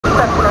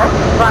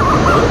वाकई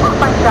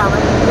 55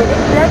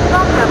 minute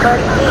platform number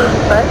 1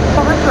 पर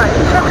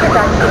पहुंचवानी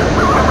शक्यता थी।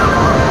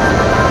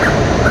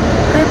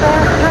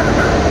 कृपया ध्यान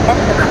दें,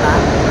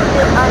 अहमदाबाद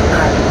से आने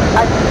वाली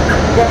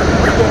अजमेर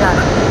जयपुर के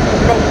रास्ते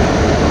नई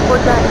दिल्ली को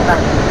जाने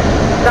वाली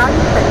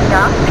गाड़ी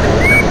संख्या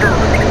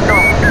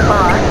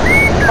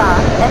 12957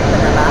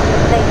 अहमदाबाद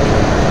नई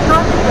दिल्ली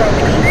स्वर्ण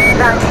जयंती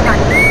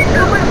राजधानी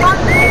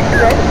सुपरफास्ट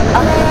एक्सप्रेस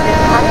अपने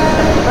निर्धारित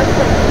समय पर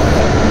चल रही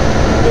है।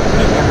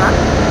 इसके यहाँ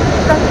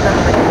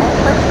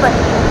 17:55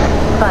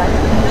 पर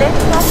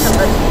प्लेटफॉर्म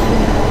नंबर 3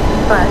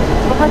 पर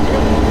पहुंचने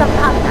की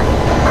संभावना है।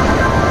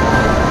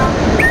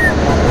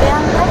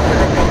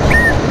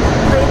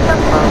 Train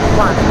number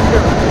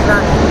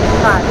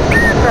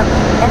 12957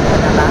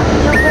 Ahmedabad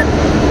new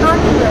Delhi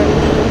स्वर्ण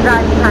Jayanti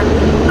Rajdhani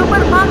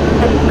superfast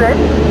express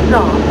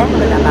from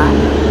Ahmedabad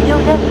new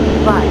Delhi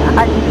via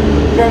Anand,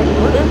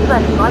 Jaipur is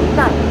running on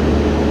time.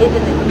 It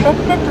is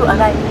expected to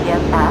arrive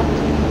here at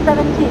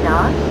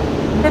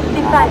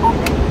 17:55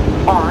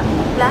 on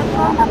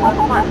platform number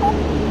 1.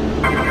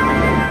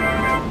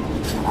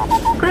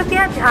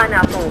 कृपया ध्यान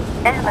आपो,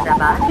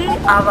 अहमदाबाद की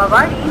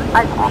आवावाड़ी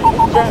अजमेर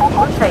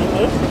जयपुर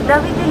थईने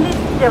नवी दिल्ली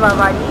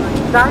सेवावाड़ी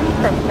गाड़ी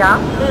संख्या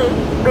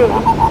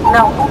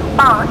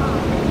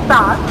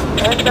 129557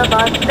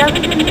 अहमदाबाद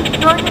नवी दिल्ली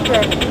स्वर्ण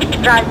जयंती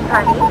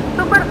राजधानी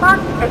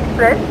सुपरफास्ट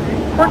एक्सप्रेस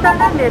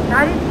પોતાના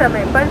નિર્ધારિત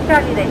સમય પર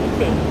ચાલી રહી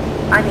છે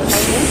અને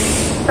અહીં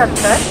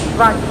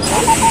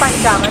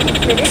 17:55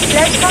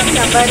 પ્લેટફોર્મ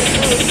નંબર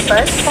 1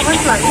 પર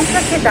પહોંચવાની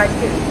શક્યતા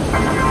છે।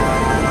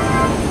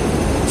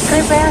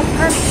 कृपया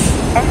ध्यान दें,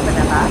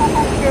 अहमदाबाद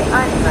से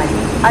आने वाली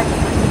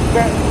अजमेर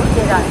जयपुर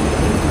के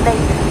रास्ते नई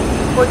दिल्ली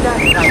को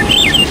जाने वाली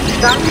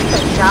गाड़ी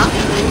संख्या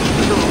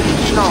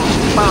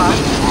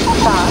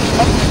 129557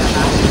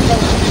 अहमदाबाद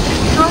नई दिल्ली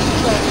स्वर्ण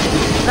जयंती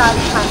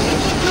राजधानी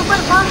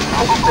सुपरफास्ट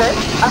एक्सप्रेस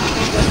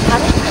अपने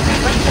निर्धारित समय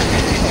पर चल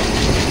रही है।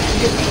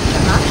 जिसके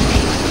यहाँ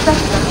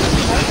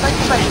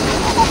 17:55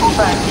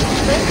 पर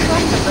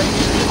प्लेटफॉर्म नंबर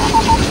 3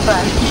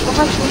 पर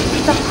पहुंचने की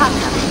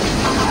संभावना है।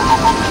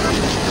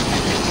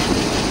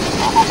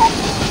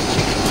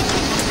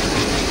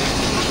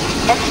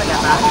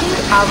 अहमदाबाद की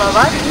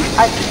आवावाड़ी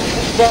अजमेर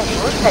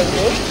जयपुर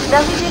थईने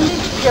नवी दिल्ली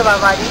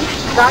सेवावाड़ी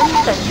गाड़ी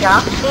संख्या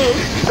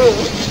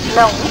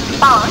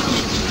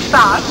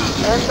 129557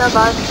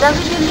 अहमदाबाद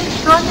नवी दिल्ली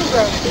स्वर्ण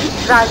जयंती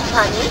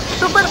राजधानी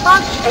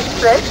सुपरफास्ट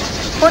एक्सप्रेस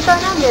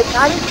પોતાના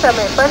નિર્ધારિત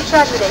સમય પર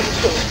ચાલી રહી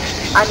છે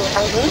અને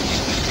અહીં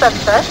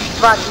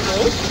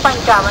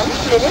 17:55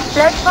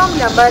 પ્લેટફોર્મ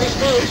નંબર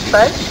 1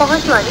 પર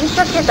પહોંચવાની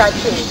શક્યતા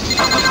છે।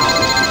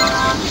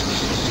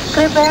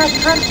 कृपया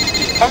ध्यान दें,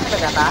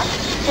 अहमदाबाद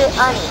से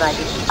आने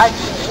वाली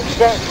अजमेर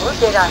जयपुर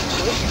के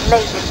रास्ते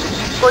नई दिल्ली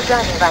को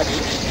जाने वाली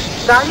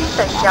गाड़ी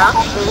संख्या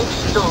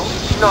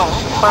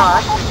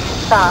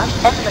 129557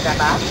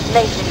 अहमदाबाद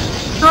नई दिल्ली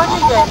स्वर्ण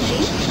जयंती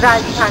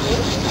राजधानी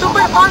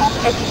सुपरफास्ट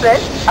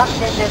एक्सप्रेस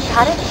अपने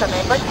निर्धारित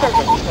समय पर चल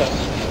रही है।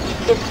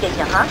 इसके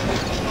यहाँ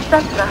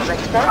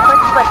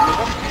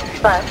 17:55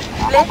 पर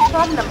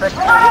प्लेटफॉर्म नंबर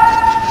 3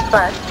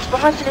 पर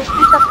पहुंचने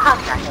की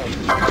संभावना है।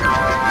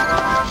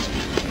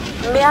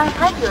 May I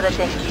have your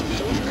attention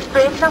please?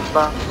 Train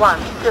number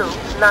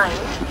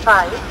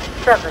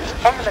 12957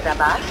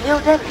 Ahmedabad, New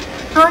Delhi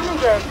स्वर्ण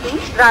Jayanti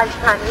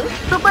Rajdhani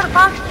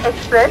superfast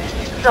express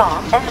from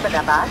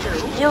Ahmedabad to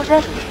New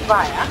Delhi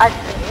via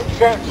Ajmer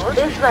Jaipur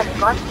is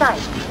running on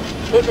time.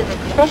 It is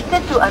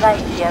expected to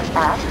arrive here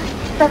at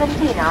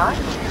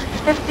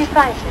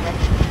 17:55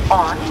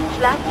 on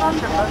platform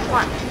number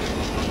 1.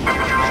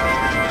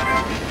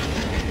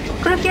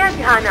 कृपया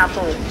ध्यान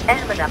आपो,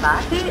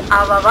 अहमदाबाद की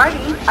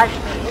आवावाड़ी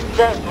अजमेर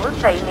जयपुर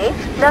थईने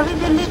नवी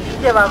दिल्ली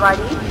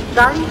सेवावाड़ी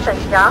गाड़ी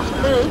संख्या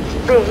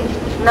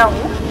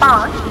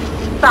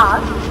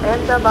 129557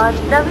 अहमदाबाद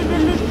नवी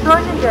दिल्ली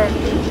स्वर्ण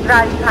Jayanti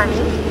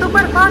Rajdhani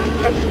superfast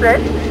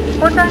express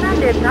પોતાના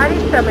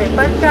નિર્ધારિત સમય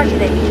પર ચાલી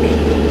રહી છે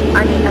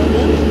અને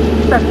અહીં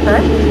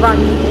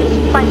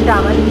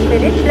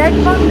 17:55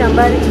 પ્લેટફોર્મ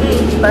નંબર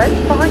 1 પર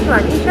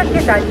પહોંચવાની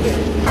શક્યતા છે।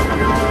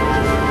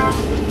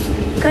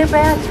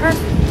 कृपया ध्यान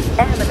दें,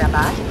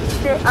 अहमदाबाद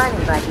से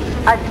आने वाली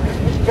अजमेर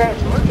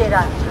जयपुर के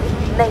रास्ते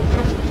नई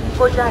दिल्ली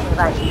को जाने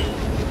वाली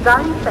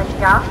गाड़ी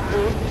संख्या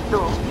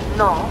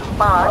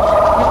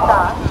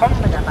 129557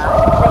 अहमदाबाद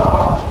नई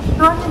दिल्ली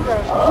स्वर्ण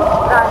जयंती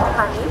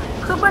राजधानी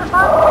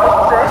सुपरफास्ट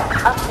एक्सप्रेस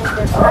अपने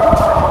निर्धारित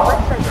समय पर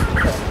चल रही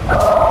है।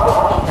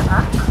 इसके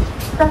यहाँ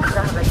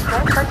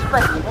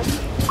 17:55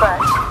 पर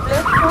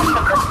प्लेटफॉर्म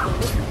नंबर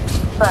 3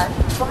 पर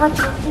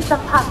पहुंचने की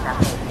संभावना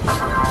है।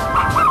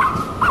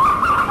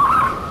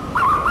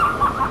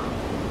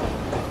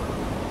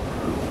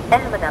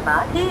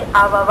 अहमदाबाद की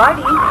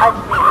आवावाड़ी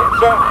अजमेर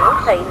जयपुर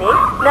थईने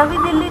नवी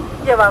दिल्ली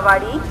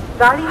सेवावाड़ी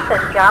गाड़ी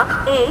संख्या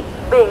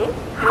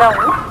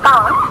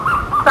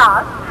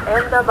 129557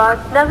 अहमदाबाद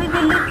नवी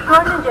दिल्ली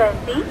स्वर्ण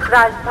जयंती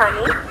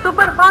राजधानी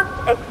सुपरफास्ट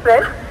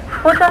एक्सप्रेस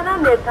પોતાના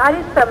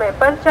નિર્ધારિત સમય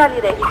પર ચાલી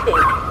રહી છે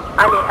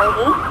અને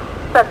અહીં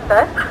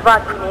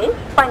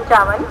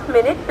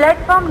 17:55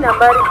 પ્લેટફોર્મ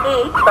નંબર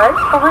 1 પર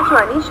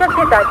પહોંચવાની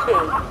શક્યતા છે।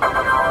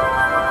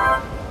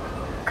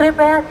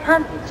 कृपया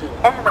ध्यान दीजिए,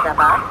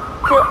 अहमदाबाद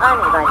से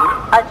आने वाली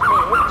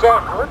अजमेर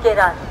जयपुर के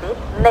रास्ते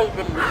नई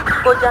दिल्ली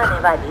को जाने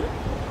वाली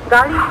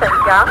गाड़ी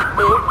संख्या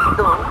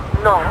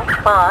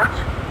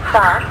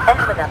 12957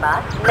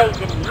 अहमदाबाद नई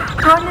दिल्ली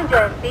स्वर्ण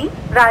जयंती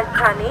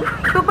राजधानी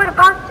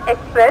सुपरफास्ट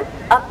एक्सप्रेस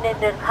अपने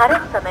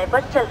निर्धारित समय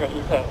पर चल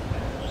रही है।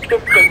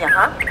 इसके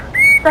यहाँ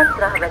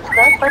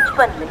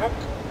 17:55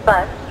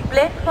 पर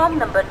प्लेटफॉर्म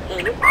नंबर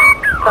 1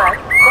 पर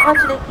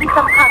पहुँचने की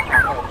संभावना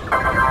है।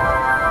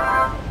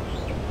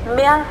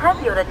 May I have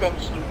your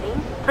attention,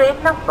 please? Train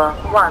number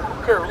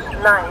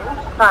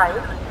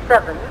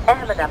 12957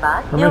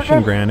 Ahmedabad, New Permission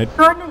Delhi. granted.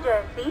 Swarna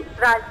Jayanti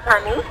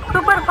Rajdhani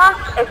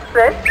Superfast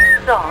Express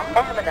from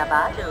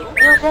Ahmedabad to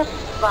New Delhi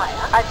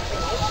via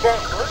Ajmer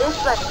Jaipur is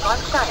running on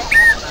time.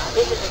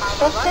 It is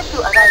expected to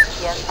arrive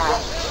here at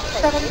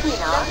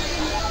 17 hours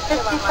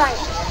 55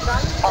 minutes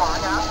on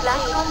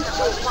platform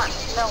number 1.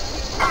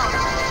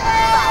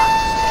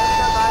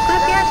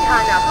 कृपया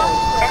ध्यान आपको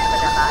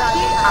अहमदाबाद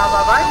की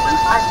आवावाई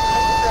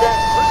Ajmer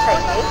Jaipur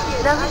highway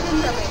नवी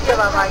दिल्ली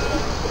सेवावाई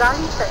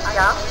गाड़ी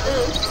संख्या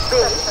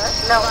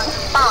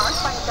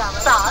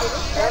 12957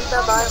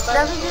 अहमदाबाद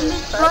नवी दिल्ली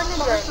स्वर्ण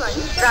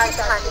Jayanti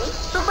Rajdhani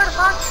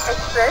superfast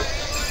express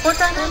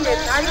પોતાના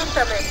નિર્ધારિત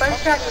સમય પર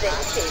ચાલી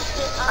રહી છે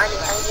અને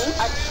અહીં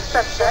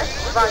 17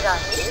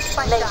 વાગ્યાની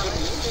નઈ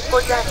દિલ્હી को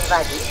जाने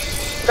वाली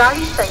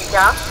गाड़ी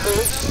संख्या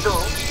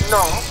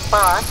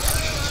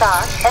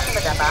 12957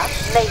 अहमदाबाद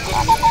नई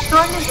दिल्ली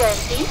स्वर्ण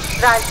जयंती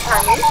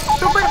राजधानी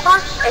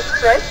सुपरफास्ट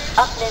एक्सप्रेस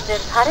अपने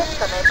निर्धारित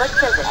समय पर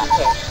चल रही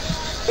है।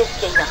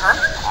 इसके यहाँ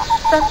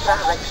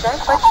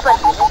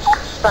 17:55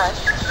 पर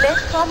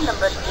प्लेटफॉर्म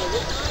नंबर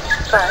 1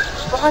 पर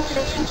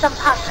पहुँचने की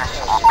संभावना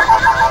है।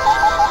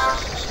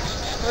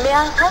 May I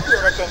have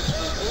your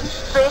attention, please?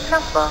 Train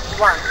number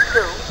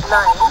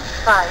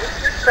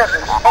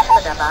 12957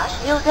 Ahmedabad,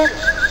 New Delhi.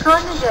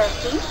 Swarna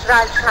Jayanti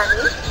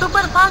Rajdhani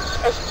Superfast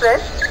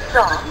Express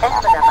from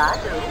Ahmedabad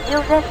to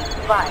New Delhi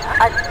via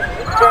Ajmer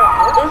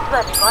Jaipur is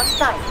running on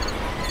time.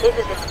 It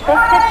is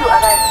expected to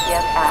arrive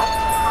here at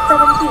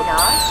 17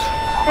 hours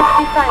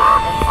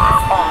 55 minutes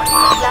on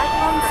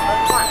platform number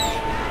 1.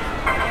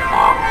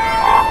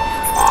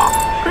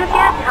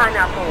 कृपया ध्यान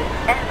आपको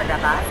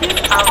अहमदाबाद की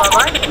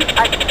आवावाई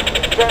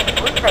Ajmer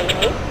Jaipur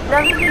highway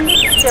नवी दिल्ली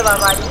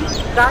सेवावाली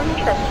गाड़ी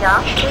संख्या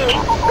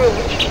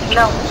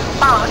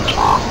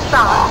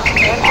 12957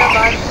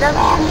 अहमदाबाद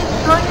नवी दिल्ली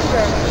स्वर्ण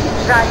Jayanti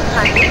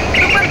Rajdhani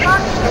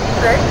superfast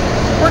express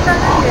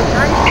પોતાના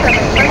નિર્ધારિત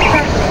સમય પર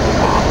ચાલી રહી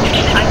છે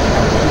અને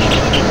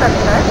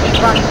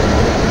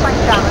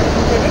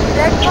 17:55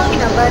 પ્લેટફોર્મ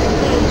નંબર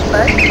 1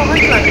 પર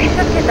પહોંચવાની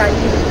શક્યતા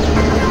છે।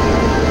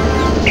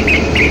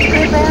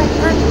 कृपया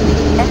ध्यान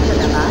दीजिए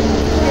अहमदाबाद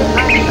से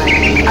आने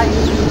वाली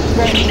अजमेर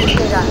जयपुर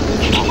के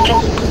रास्ते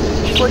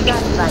को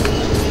जाने वाली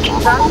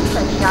गाड़ी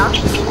संख्या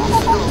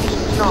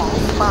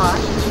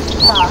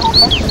 12957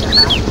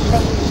 अहमदाबाद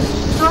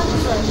स्वर्ण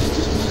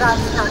जयंती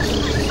राजधानी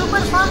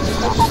सुपरफास्ट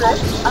एक्सप्रेस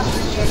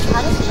अपने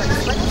निर्धारित समय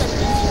पर चल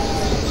रही है।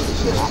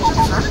 इसके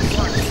यहाँ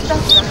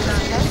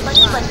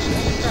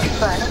 17:55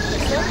 पर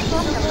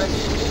प्लेटफॉर्म नंबर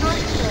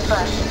 1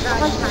 पर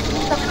पहुँचने की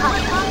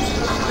संभावना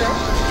express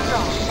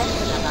from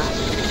Ahmedabad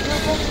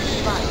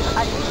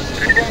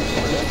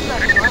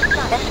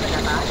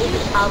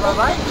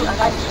आवावाई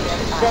Ajmer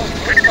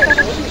Jaipur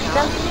highway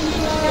नवी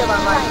दिल्ली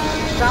सेवावाई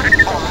गाड़ी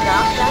संख्या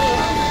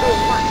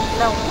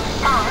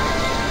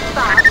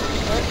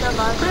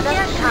 12957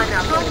 कृपया ध्यान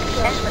आपको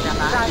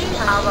अहमदाबाद की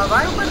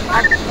आवावाई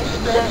अजमेर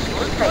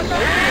जयपुर हाईवे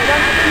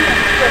नवी दिल्ली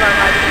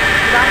सेवावाई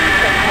गाड़ी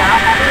संख्या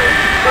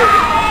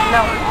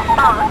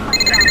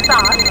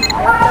 12957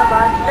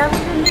 अहमदाबाद नवी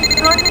दिल्ली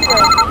स्वर्ण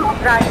जयंती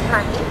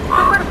राजधानी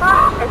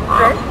सुपरफास्ट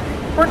एक्सप्रेस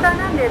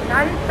પોતાના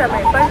નિર્ધારિત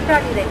સમય પર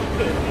ચાલી રહી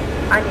છે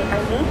અને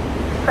અહીં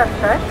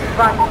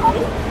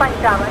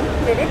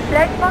 17:55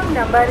 પ્લેટફોર્મ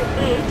નંબર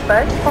 1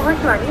 પર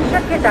પહોંચવાની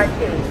શક્યતા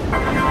છે।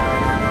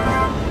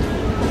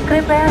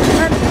 कृपया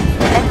ध्यान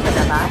दीजिए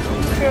अहमदाबाद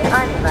से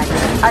आने वाली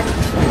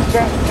अजमेर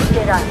जयपुर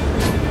के रास्ते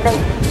नई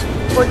दिल्ली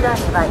को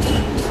जाने वाली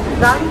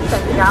गाड़ी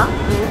संख्या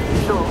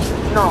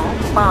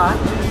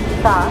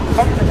 12957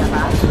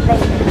 अहमदाबाद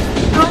नई दिल्ली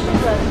स्वर्ण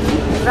जयंती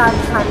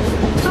राजधानी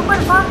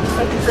सुपरफास्ट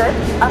एक्सप्रेस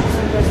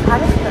अपने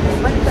निर्धारित समय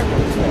पर चल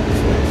रही है।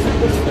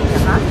 इसके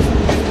यहाँ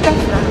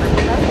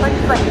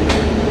 17:55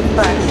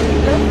 पर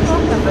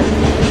प्लेटफॉर्म नंबर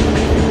 1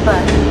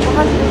 पर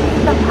पहुँचने की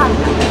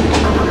संभावना है।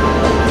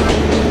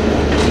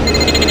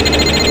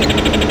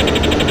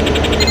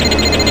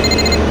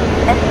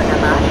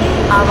 अहमदाबाद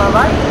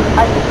आवावाई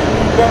अजमेर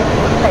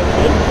जयपुर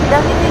हाईवे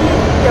नवी दिल्ली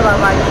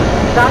सेवावाई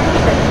गाड़ी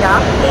संख्या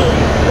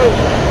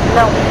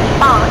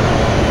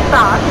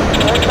 12957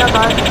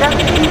 अहमदाबाद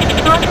नवी दिल्ली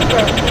स्वर्ण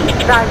जयंती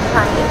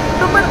राजधानी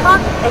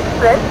सुपरफास्ट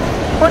एक्सप्रेस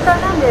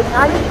પોતાના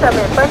નિર્ધારિત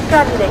સમય પર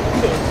ચાલી રહી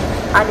છે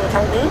અને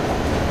અહીં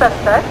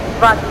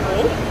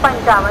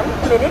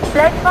 17:55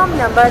 પ્લેટફોર્મ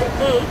નંબર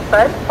 1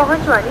 પર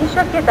પહોંચવાની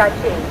શક્યતા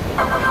છે।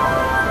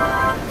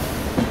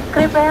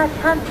 कृपया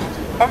ध्यान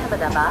दीजिए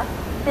अहमदाबाद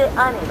से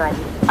आने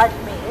वाली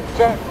अजमेर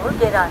जयपुर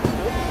के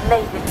रास्ते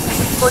नई दिल्ली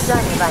को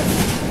जाने वाली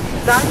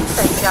गाड़ी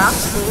संख्या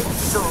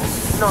 129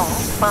 9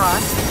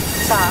 5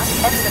 7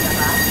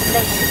 अहमदाबाद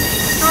नई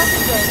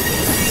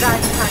दिल्ली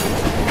राजधानी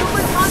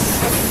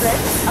सुपरफास्ट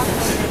एक्सप्रेस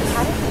अपने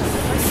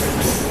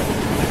निर्धारित